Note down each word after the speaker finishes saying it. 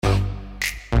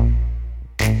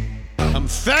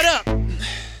fed up.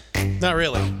 Not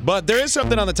really. But there is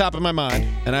something on the top of my mind,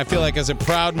 and I feel like as a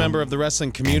proud member of the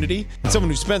wrestling community and someone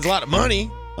who spends a lot of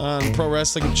money on pro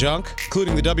wrestling junk,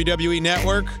 including the WWE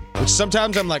Network, which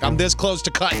sometimes I'm like, I'm this close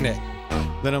to cutting it.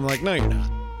 Then I'm like, no, you're not.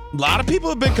 A lot of people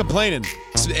have been complaining,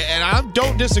 and I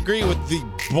don't disagree with the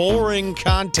boring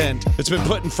content that's been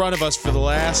put in front of us for the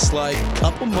last,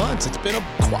 couple months. It's been a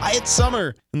quiet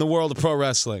summer in the world of pro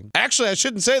wrestling. Actually, I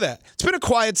shouldn't say that. It's been a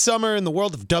quiet summer in the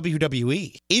world of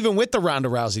WWE, even with the Ronda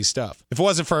Rousey stuff. If it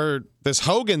wasn't for this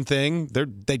Hogan thing,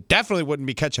 they definitely wouldn't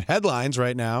be catching headlines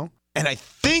right now. And I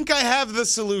think I have the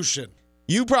solution.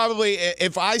 You probably,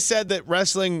 if I said that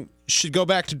wrestling should go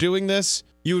back to doing this,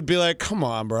 you would be like, come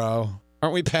on, bro.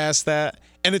 Aren't we past that?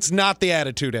 And it's not the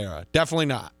Attitude Era. Definitely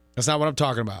not. That's not what I'm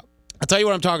talking about. I'll tell you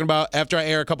what I'm talking about after I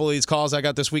air a couple of these calls I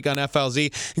got this week on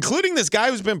FLZ, including this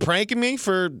guy who's been pranking me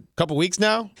for a couple weeks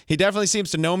now. He definitely seems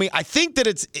to know me. I think that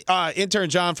it's intern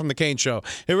John from The Kane Show.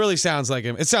 It really sounds like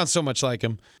him. It sounds so much like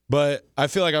him. But I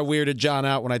feel like I weirded John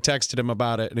out when I texted him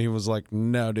about it, and he was like,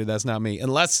 no, dude, that's not me.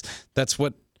 Unless that's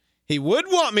what he would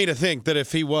want me to think, that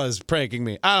if he was pranking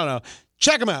me. I don't know.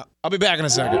 Check him out. I'll be back in a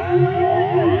second.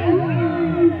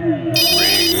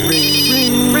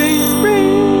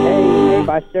 Hey,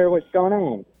 Buster, what's going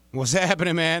on? What's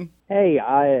happening, man? Hey,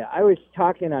 I was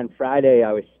talking on Friday.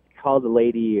 I was called a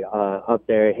lady up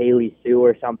there, Haley Sue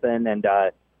or something, and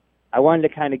I wanted to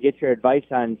kind of get your advice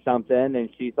on something, and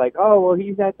she's like, oh, well,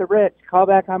 he's at the Ritz. Call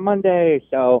back on Monday.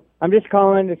 So I'm just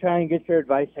calling to try and get your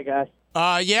advice, I guess.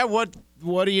 Yeah, what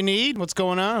do you need? What's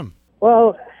going on?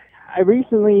 Well, I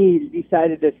recently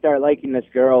decided to start liking this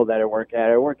girl that I work at.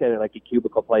 I work at like a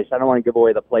cubicle place. I don't want to give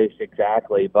away the place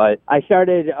exactly, but I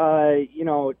started,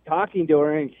 talking to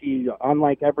her, and she,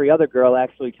 unlike every other girl,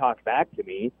 actually talked back to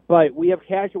me. But we have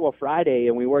Casual Friday,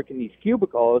 and we work in these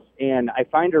cubicles, and I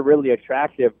find her really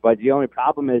attractive. But the only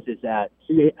problem is that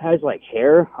she has like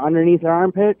hair underneath her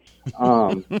armpits,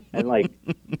 and like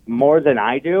more than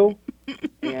I do.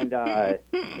 And to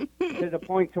the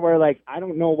point to where, like, I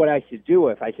don't know what I should do.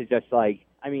 If I should just,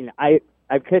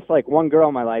 I've kissed, like, one girl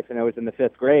in my life, and it was in the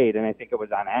 5th grade, and I think it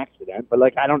was on accident. But,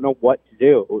 like, I don't know what to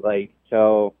do.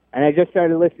 And I just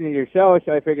started listening to your show,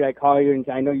 so I figured I'd call you, and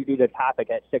I know you do the topic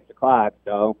at 6 o'clock,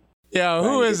 so. Yeah,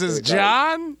 who is this,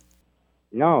 John?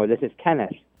 No, this is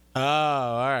Kenneth. Oh,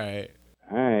 all right.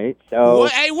 All right, so.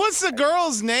 What's the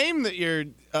girl's name that you're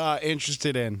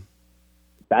interested in?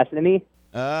 Bethany?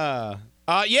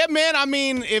 Yeah, man. I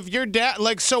mean, if your dad,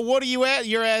 so what are you at?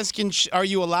 You're asking, are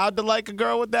you allowed to like a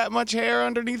girl with that much hair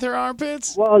underneath her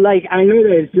armpits? Well, I know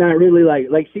that it's not really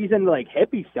like she's into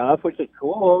hippie stuff, which is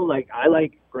cool. I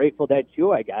like Grateful Dead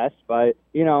too, I guess. But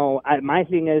my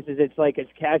thing is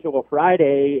it's Casual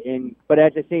Friday, but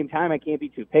at the same time, I can't be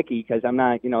too picky because I'm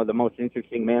not the most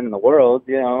interesting man in the world.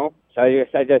 So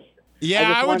I just.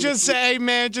 Yeah, I would just say,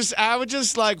 man, I would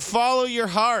just follow your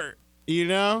heart.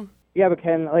 Yeah, but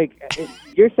Ken,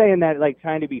 you're saying that,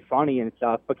 trying to be funny and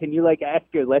stuff, but can you, ask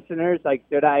your listeners,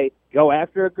 should I go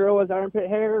after a girl with armpit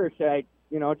hair, or should I,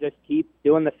 just keep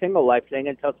doing the single life thing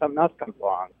until something else comes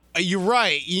along? You're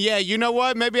right. Yeah, you know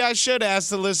what? Maybe I should ask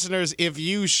the listeners if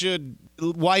you should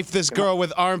wife this girl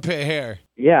with armpit hair.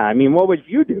 Yeah, I mean, what would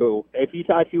you do if you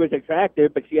thought she was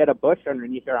attractive, but she had a bush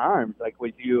underneath her arms?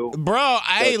 Would you... Bro,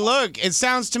 hey, look, it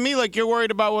sounds to me like you're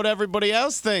worried about what everybody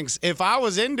else thinks. If I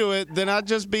was into it, then I'd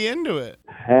just be into it.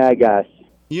 I guess.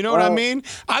 You know what I mean?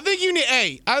 I think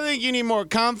you need more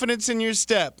confidence in your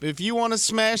step. If you want to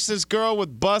smash this girl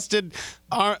with busted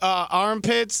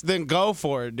armpits, then go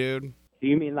for it, dude. Do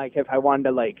you mean if I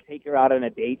wanted to take her out on a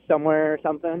date somewhere or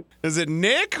something? Is it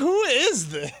Nick? Who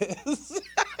is this?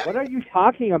 What are you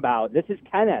talking about? This is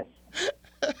Kenneth.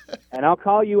 And I'll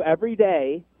call you every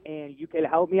day, and you can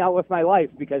help me out with my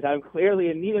life because I'm clearly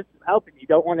in need of some help, and you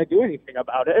don't want to do anything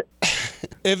about it.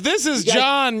 If this is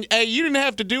John, hey, you didn't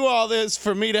have to do all this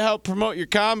for me to help promote your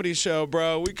comedy show,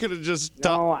 bro. We could have just...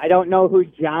 No, I don't know who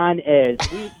John is.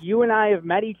 You and I have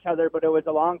met each other, but it was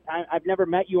a long time. I've never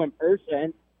met you in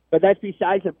person. But that's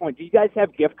besides the point. Do you guys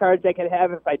have gift cards I could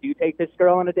have if I do take this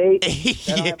girl on a date?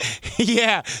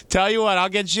 Yeah. Tell you what, I'll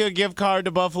get you a gift card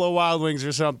to Buffalo Wild Wings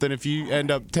or something if you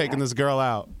end up taking this girl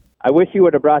out. I wish you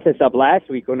would have brought this up last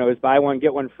week when it was buy one,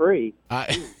 get one free.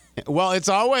 Well, it's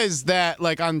always that,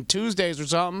 on Tuesdays or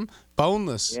something,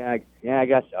 boneless. Yeah, I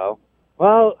guess so.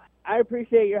 Well, I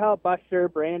appreciate your help, Buster,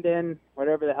 Brandon,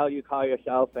 whatever the hell you call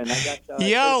yourself. And I guess.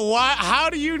 How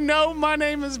do you know my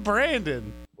name is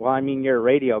Brandon? Well, I mean, you're a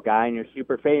radio guy, and you're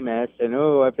super famous, and,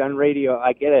 I've done radio.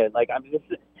 I get it. I'm just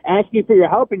asking for your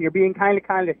help, and you're being kind of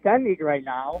condescending right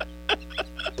now.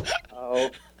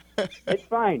 It's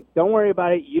fine. Don't worry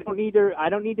about it. You don't need to. I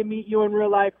don't need to meet you in real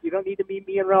life. You don't need to meet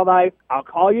me in real life. I'll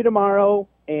call you tomorrow,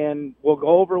 and we'll go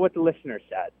over what the listener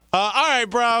said. All right,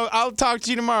 bro. I'll talk to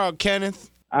you tomorrow,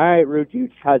 Kenneth. All right, Rude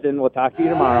Juice cousin. We'll talk to you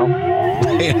tomorrow.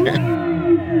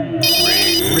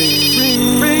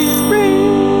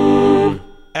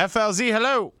 FLZ,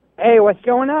 hello. Hey, what's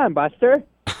going on, Buster?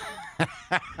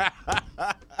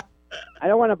 I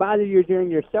don't want to bother you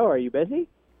during your show. Are you busy?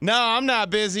 No, I'm not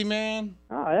busy, man.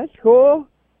 Oh, that's cool.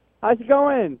 How's it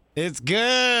going? It's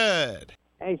good.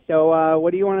 Hey, so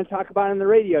what do you want to talk about on the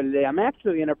radio today? I'm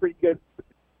actually in a pretty good.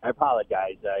 I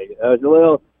apologize. I was a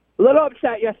little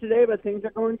upset yesterday, but things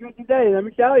are going good today. Let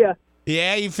me tell you.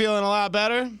 Yeah, you feeling a lot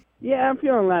better? Yeah, I'm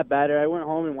feeling a lot better. I went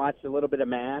home and watched a little bit of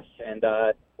MASH and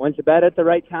went to bed at the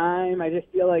right time. I just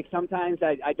feel like sometimes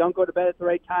I don't go to bed at the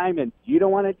right time, and you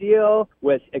don't want to deal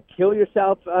with a kill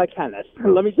yourself Kenneth.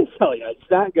 Let me just tell you, it's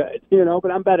not good,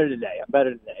 but I'm better today.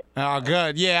 Oh,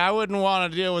 good. Yeah, I wouldn't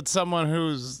want to deal with someone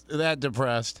who's that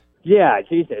depressed. Yeah,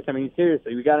 Jesus. I mean,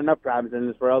 seriously, we got enough problems in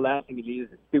this world. Last thing you need is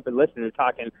a stupid listener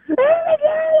talking,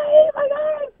 oh my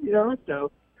God,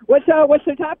 so what's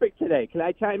the topic today? Can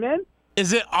I chime in?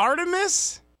 Is it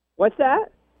Artemis? What's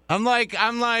that? I'm like,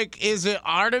 is it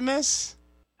Artemis?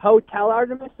 Hotel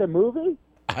Artemis, the movie?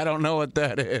 I don't know what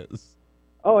that is.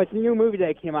 Oh, it's a new movie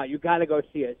that came out. You got to go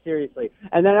see it, seriously.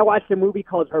 And then I watched a movie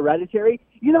called Hereditary.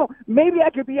 Maybe I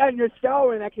could be on your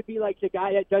show and I could be like the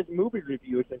guy that does movie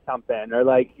reviews or something. Or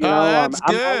like, that's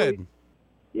good.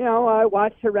 I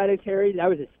watched Hereditary. That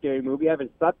was a scary movie. I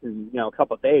haven't slept in, a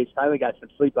couple of days. Finally got some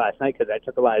sleep last night because I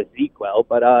took a lot of ZQL.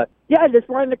 But, I just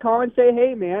wanted to call and say,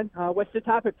 hey, man, what's the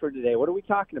topic for today? What are we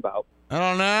talking about? I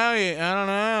don't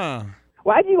know.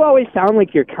 Why do you always sound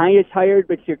like you're kind of tired,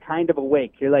 but you're kind of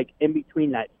awake? You're like in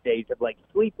between that stage of like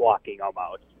sleepwalking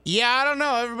almost. Yeah, I don't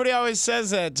know. Everybody always says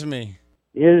that to me.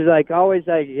 You're like always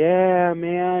like, yeah,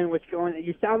 man, what's going on?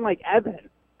 You sound like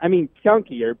Evan. I mean,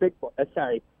 Chunky or Big Boy.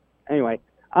 Sorry. Anyway.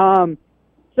 So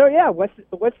yeah, what's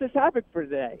the topic for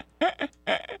today?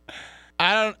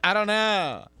 I don't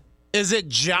know. Is it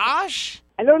Josh?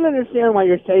 I don't understand why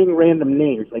you're saying random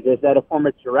names. Like, is that a form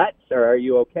of Tourette's, or are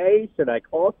you okay? Should I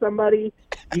call somebody?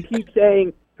 You keep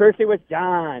saying, first it was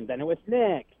John, then it was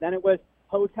Nick, then it was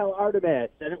Hotel Artemis,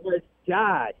 then it was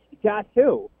Josh. Josh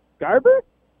who? Garber?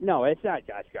 No, it's not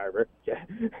Josh Garber.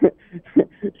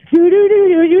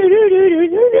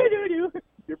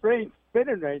 Your brain's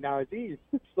spinning right now. Jeez,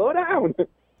 slow down.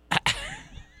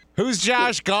 Who's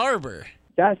Josh Garber?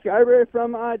 Josh Garber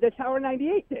from the Tower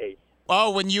 98 days.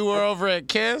 Oh, when you were over at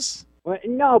KISS? Well,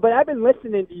 no, but I've been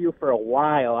listening to you for a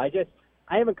while. I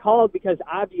haven't called because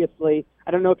obviously,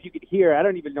 I don't know if you could hear. I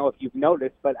don't even know if you've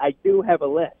noticed, but I do have a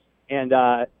list. And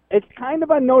it's kind of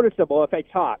unnoticeable if I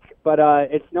talk, but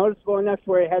it's noticeable enough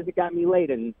where it hasn't got me late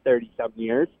in 30-something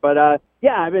years. But, I've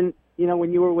been,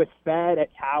 when you were with Spad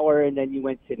at Tower and then you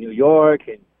went to New York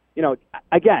and,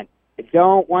 again, I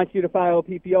don't want you to file a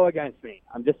PPO against me.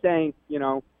 I'm just saying,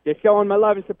 just showing my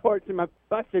love and support to my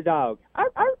Buster dog.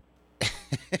 Arr, arr.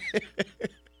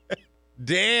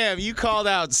 Damn, you called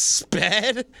out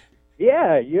Spad?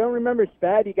 Yeah, you don't remember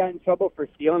Spad? He got in trouble for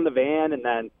stealing the van, and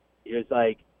then he was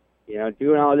like,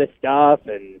 doing all this stuff.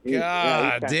 And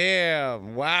God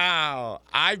damn, wow.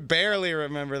 I barely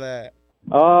remember that.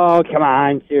 Oh, come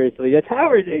on, seriously. The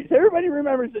Tower days. Everybody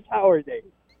remembers the Tower days.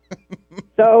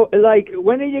 So, like,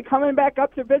 when are you coming back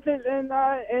up to visit in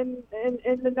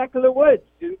the neck of the woods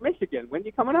in Michigan? When are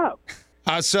you coming up?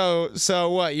 So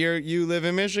what? You live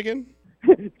in Michigan?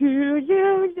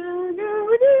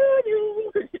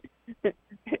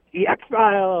 The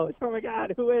X-Files. Oh, my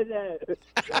God. Who is it?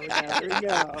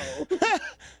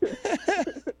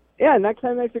 Yeah, next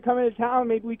time you're coming to town,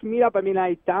 maybe we can meet up. I mean,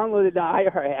 I downloaded the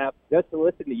iHeart app just to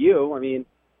listen to you. I mean,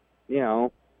 you're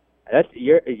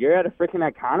at a freaking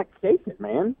iconic station,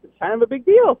 man. It's kind of a big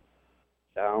deal.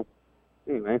 So,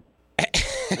 anyway.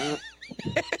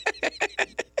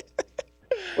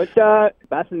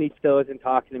 Bethany still isn't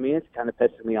talking to me. It's kind of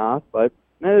pissing me off, but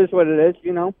that is what it is,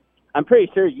 I'm pretty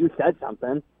sure you said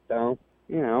something, so,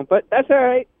 but that's all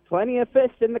right. Plenty of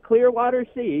fish in the Clearwater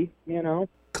Sea,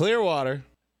 Clearwater?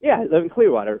 Yeah, I live in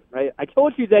Clearwater, right? I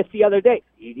told you this the other day.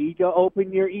 You need to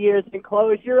open your ears and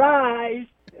close your eyes.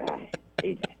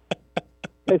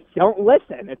 Just don't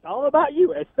listen. It's all about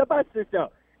you. It's the Buster Show.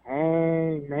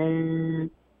 Hey,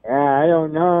 man. I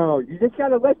don't know. You just got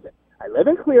to listen. I live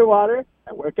in Clearwater.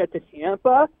 I work at the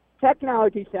Tampa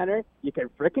Technology Center. You can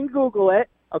frickin' Google it,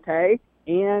 okay?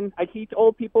 And I teach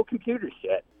old people computer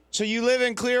shit. So you live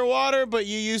in Clearwater, but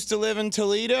you used to live in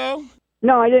Toledo?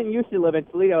 No, I didn't used to live in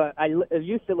Toledo. I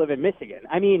used to live in Michigan.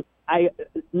 I mean, I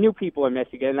knew people in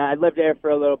Michigan. I lived there for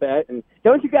a little bit. And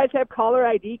don't you guys have caller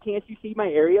ID? Can't you see my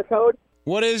area code?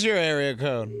 What is your area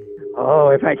code? Oh,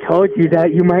 if I told you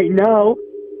that, you might know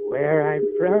where I'm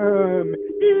from.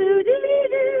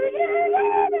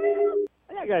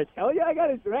 I gotta tell you, I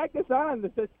gotta drag this on.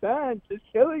 The suspense is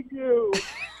killing you.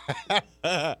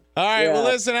 All right, well,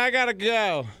 listen, I gotta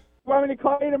go. Want me to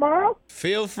call you tomorrow?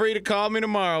 Feel free to call me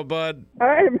tomorrow, bud. All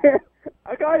right, man.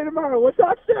 I'll call you tomorrow. We'll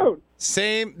talk soon.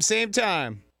 Same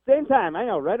time. Same time. I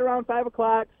know, right around 5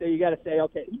 o'clock. So you got to say,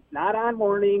 okay, he's not on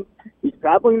morning. He's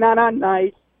probably not on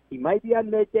night. He might be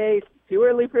on midday. It's too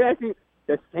early for you.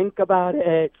 Just think about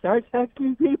it. Start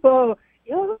texting people.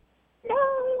 No.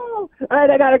 All right,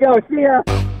 I got to go. See ya.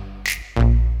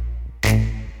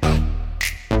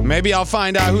 Maybe I'll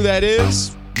find out who that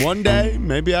is one day.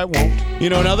 Maybe I won't. You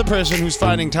know, another person who's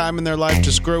finding time in their life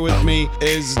to screw with me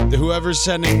is whoever's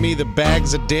sending me the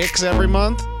bags of dicks every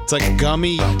month. It's like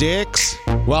gummy dicks.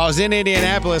 While I was in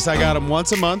Indianapolis, I got them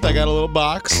once a month. I got a little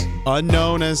box,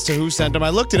 unknown as to who sent them. I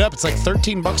looked it up. It's like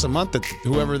 $13 a month that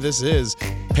whoever this is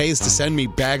pays to send me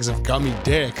bags of gummy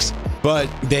dicks. But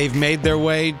they've made their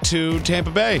way to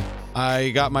Tampa Bay. I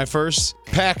got my first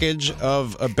package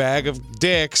of a bag of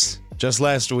dicks just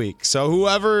last week. So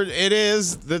whoever it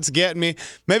is that's getting me,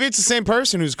 maybe it's the same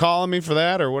person who's calling me for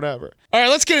that or whatever. All right,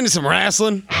 let's get into some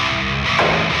wrestling.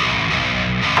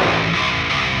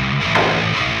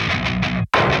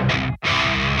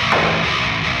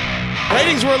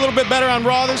 Ratings were a little bit better on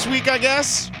Raw this week, I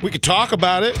guess. We could talk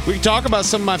about it. We could talk about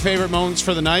some of my favorite moments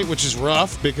for the night, which is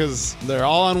rough because they're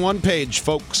all on one page,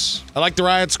 folks. I like the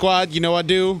Riot Squad. You know I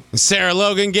do. Sarah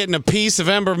Logan getting a piece of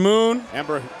Ember Moon.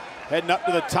 Ember heading up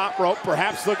to the top rope,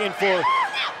 perhaps looking for...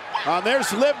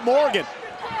 there's Liv Morgan.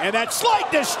 And that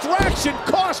slight distraction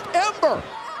cost Ember.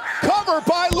 Covered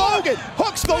by Logan.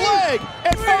 Hooks the leg.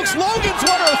 And folks, Logan's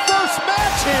won her first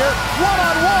match here,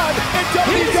 one-on-one in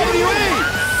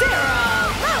WWE.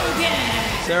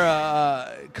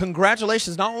 Sarah,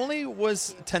 congratulations. Not only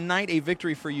was tonight a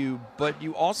victory for you, but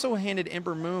you also handed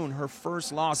Ember Moon her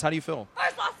first loss. How do you feel?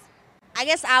 First loss. I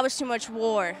guess I was too much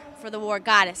war for the war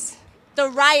goddess. The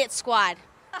Riot Squad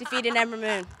defeated Ember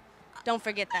Moon. Don't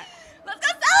forget that. Let's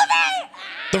go celebrate!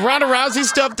 The Ronda Rousey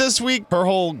stuff this week, her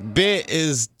whole bit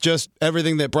is just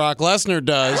everything that Brock Lesnar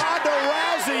does. Ronda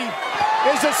Rousey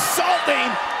is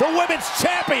assaulting the women's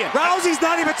champion. Rousey's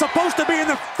not even supposed to be in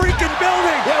the freaking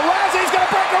building. Yeah, Rousey's going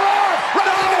to break her arm.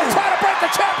 Rousey's going to try to break the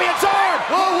champion's arm.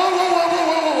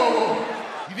 Whoa.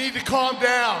 You need to calm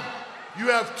down. You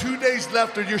have 2 days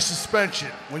left of your suspension.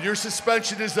 When your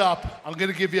suspension is up, I'm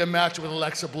going to give you a match with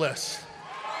Alexa Bliss.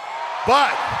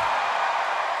 But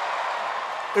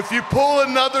if you pull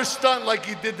another stunt like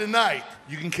you did tonight,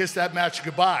 you can kiss that match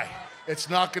goodbye. It's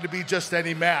not going to be just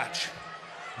any match.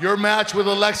 Your match with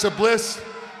Alexa Bliss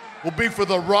will be for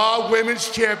the Raw Women's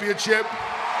Championship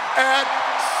at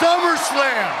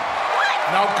SummerSlam.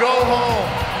 Now go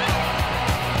home.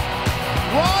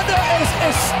 Ronda is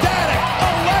ecstatic.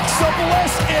 Alexa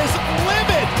Bliss is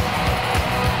livid.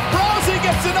 Rousey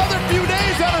gets another few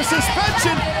days on her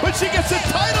suspension, but she gets a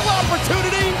title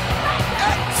opportunity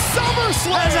at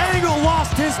SummerSlam. Has Angle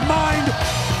lost his mind?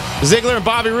 Ziggler and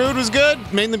Bobby Roode was good,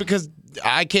 mainly because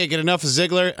I can't get enough of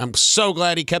Ziggler. I'm so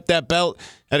glad he kept that belt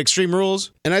at Extreme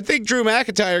Rules. And I think Drew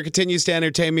McIntyre continues to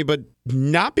entertain me, but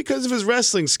not because of his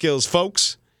wrestling skills,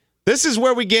 folks. This is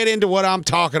where we get into what I'm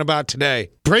talking about today.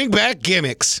 Bring back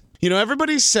gimmicks. You know,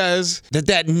 everybody says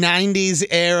that 90s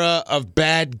era of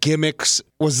bad gimmicks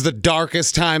was the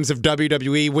darkest times of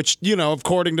WWE, which, you know,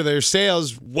 according to their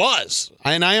sales, was.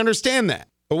 And I understand that.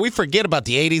 But we forget about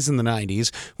the 80s and the 90s,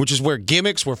 which is where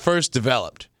gimmicks were first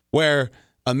developed. Where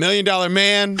 $1 Million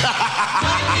Man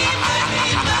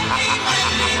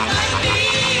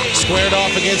squared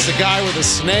off against a guy with a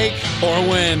snake, or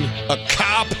when a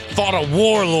cop fought a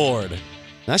warlord.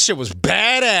 That shit was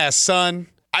badass, son.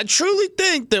 I truly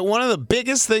think that one of the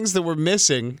biggest things that we're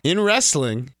missing in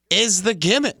wrestling is the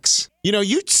gimmicks. You know,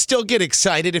 you'd still get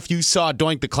excited if you saw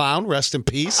Doink the Clown, rest in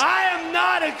peace. I am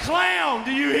not a clown.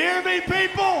 Do you hear me,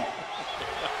 people?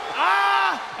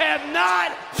 I am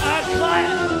not a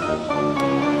clown.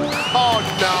 Oh,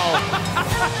 no.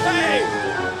 Hey,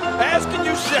 asking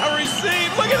you shall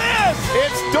receive. Look at this.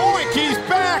 It's Doink. He's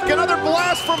back. Another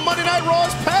blast from Monday Night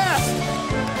Raw's past.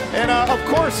 And, of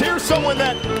course, here's someone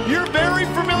that you're very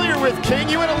familiar with, King.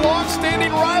 You had a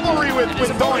long-standing rivalry with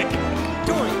Doink.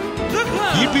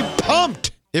 You'd be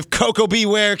pumped if Coco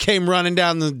Beware came running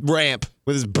down the ramp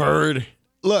with his bird.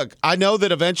 Look, I know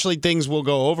that eventually things will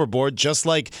go overboard, just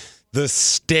like the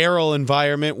sterile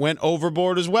environment went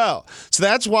overboard as well. So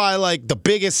that's why, like, the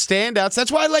biggest standouts,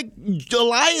 that's why, like,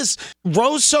 Elias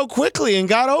rose so quickly and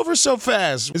got over so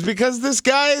fast, is because this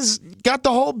guy's got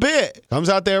the whole bit. Comes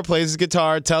out there, plays his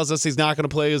guitar, tells us he's not going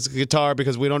to play his guitar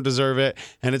because we don't deserve it,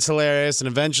 and it's hilarious, and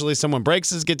eventually someone breaks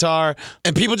his guitar,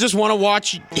 and people just want to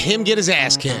watch him get his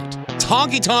ass kicked. It's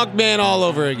honky-tonk man all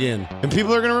over again. And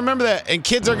people are going to remember that, and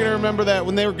kids are going to remember that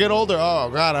when they get older. Oh,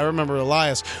 God, I remember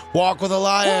Elias. Walk with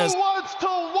Elias. Who wants to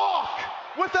walk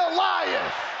with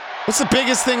Elias? What's the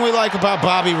biggest thing we like about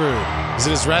Bobby Roode? Is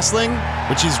it his wrestling?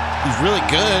 Which he's really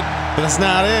good, but that's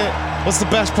not it. What's the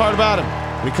best part about him?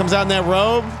 When he comes out in that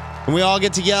robe, and we all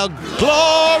get to yell,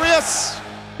 glorious!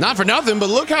 Not for nothing, but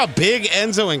look how big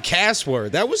Enzo and Cass were.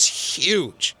 That was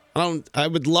huge. I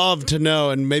would love to know,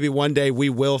 and maybe one day we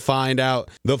will find out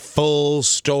the full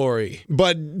story.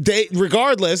 But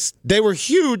regardless, they were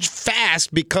huge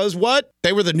fast because what?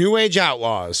 They were the New Age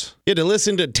Outlaws. You had to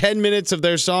listen to 10 minutes of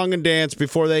their song and dance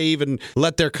before they even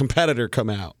let their competitor come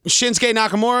out. Shinsuke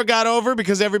Nakamura got over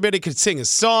because everybody could sing his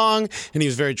song, and he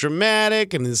was very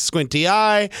dramatic, and his squinty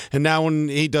eye, and now when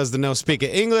he does the no speak of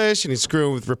English, and he's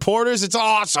screwing with reporters, it's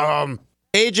awesome.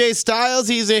 AJ Styles,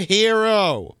 he's a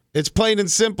hero. It's plain and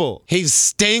simple. He's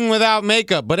Sting without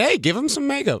makeup, but hey, give him some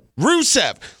makeup.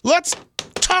 Rusev. Let's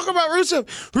talk about Rusev.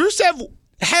 Rusev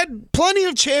had plenty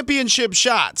of championship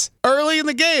shots early in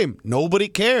the game. Nobody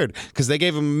cared because they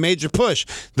gave him a major push.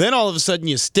 Then all of a sudden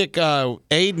you stick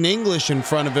Aiden English in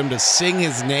front of him to sing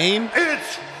his name.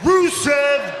 It's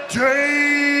Rusev Day.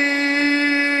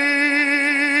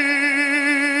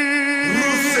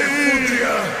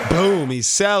 Boom, he's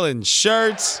selling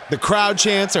shirts. The crowd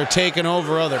chants are taking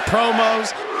over other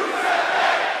promos.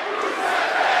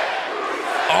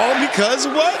 All because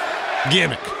of what?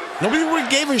 Gimmick. Nobody would have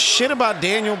gave a shit about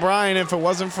Daniel Bryan if it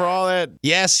wasn't for all that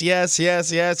yes, yes,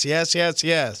 yes, yes, yes, yes,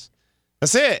 yes.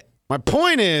 That's it. My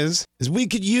point is we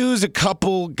could use a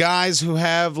couple guys who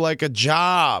have like a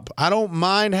job. I don't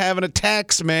mind having a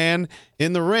tax man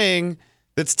in the ring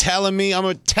that's telling me I'm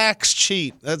a tax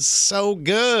cheat. That's so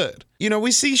good. You know,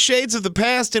 we see shades of the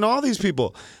past in all these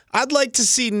people. I'd like to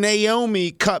see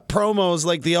Naomi cut promos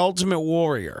like the Ultimate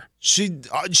Warrior. She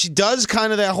does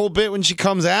kind of that whole bit when she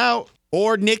comes out.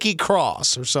 Or Nikki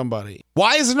Cross or somebody.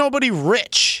 Why is nobody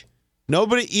rich?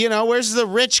 Nobody, you know, where's the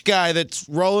rich guy that's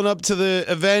rolling up to the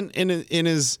event in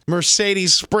his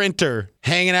Mercedes Sprinter,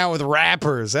 hanging out with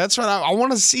rappers? That's what I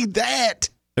want to see that.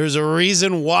 There's a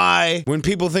reason why when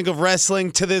people think of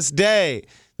wrestling to this day,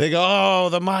 they go, oh,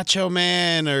 the Macho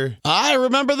Man, or I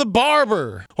remember the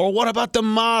Barber, or what about the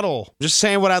Model? Just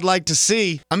saying what I'd like to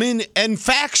see. I mean, and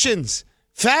factions.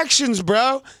 Factions,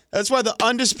 bro. That's why the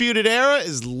Undisputed Era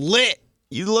is lit.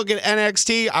 You look at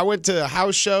NXT, I went to a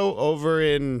house show over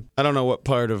in, I don't know what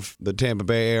part of the Tampa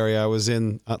Bay area I was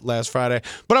in last Friday,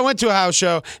 but I went to a house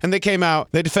show, and they came out.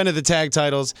 They defended the tag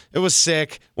titles. It was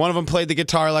sick. One of them played the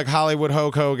guitar like Hollywood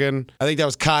Hulk Hogan. I think that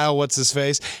was Kyle,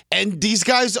 what's-his-face. And these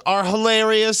guys are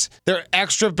hilarious. They're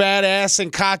extra badass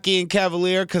and cocky and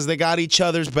cavalier because they got each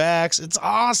other's backs. It's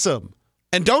awesome.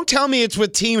 And don't tell me it's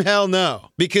with Team Hell No,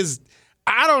 because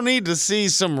I don't need to see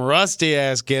some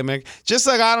rusty-ass gimmick, just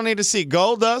like I don't need to see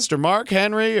Goldust or Mark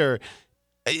Henry or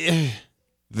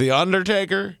The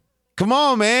Undertaker. Come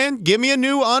on, man. Give me a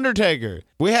new Undertaker.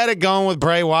 We had it going with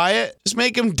Bray Wyatt. Just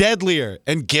make him deadlier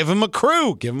and give him a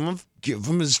crew. Give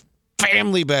him his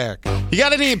family back. You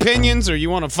got any opinions or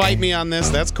you want to fight me on this?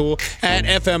 That's cool. At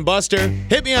FM Buster.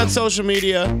 Hit me on social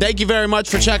media. Thank you very much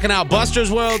for checking out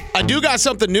Buster's World. I do got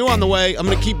something new on the way. I'm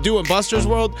going to keep doing Buster's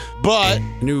World, but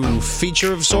new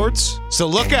feature of sorts. So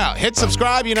look out. Hit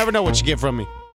subscribe. You never know what you get from me.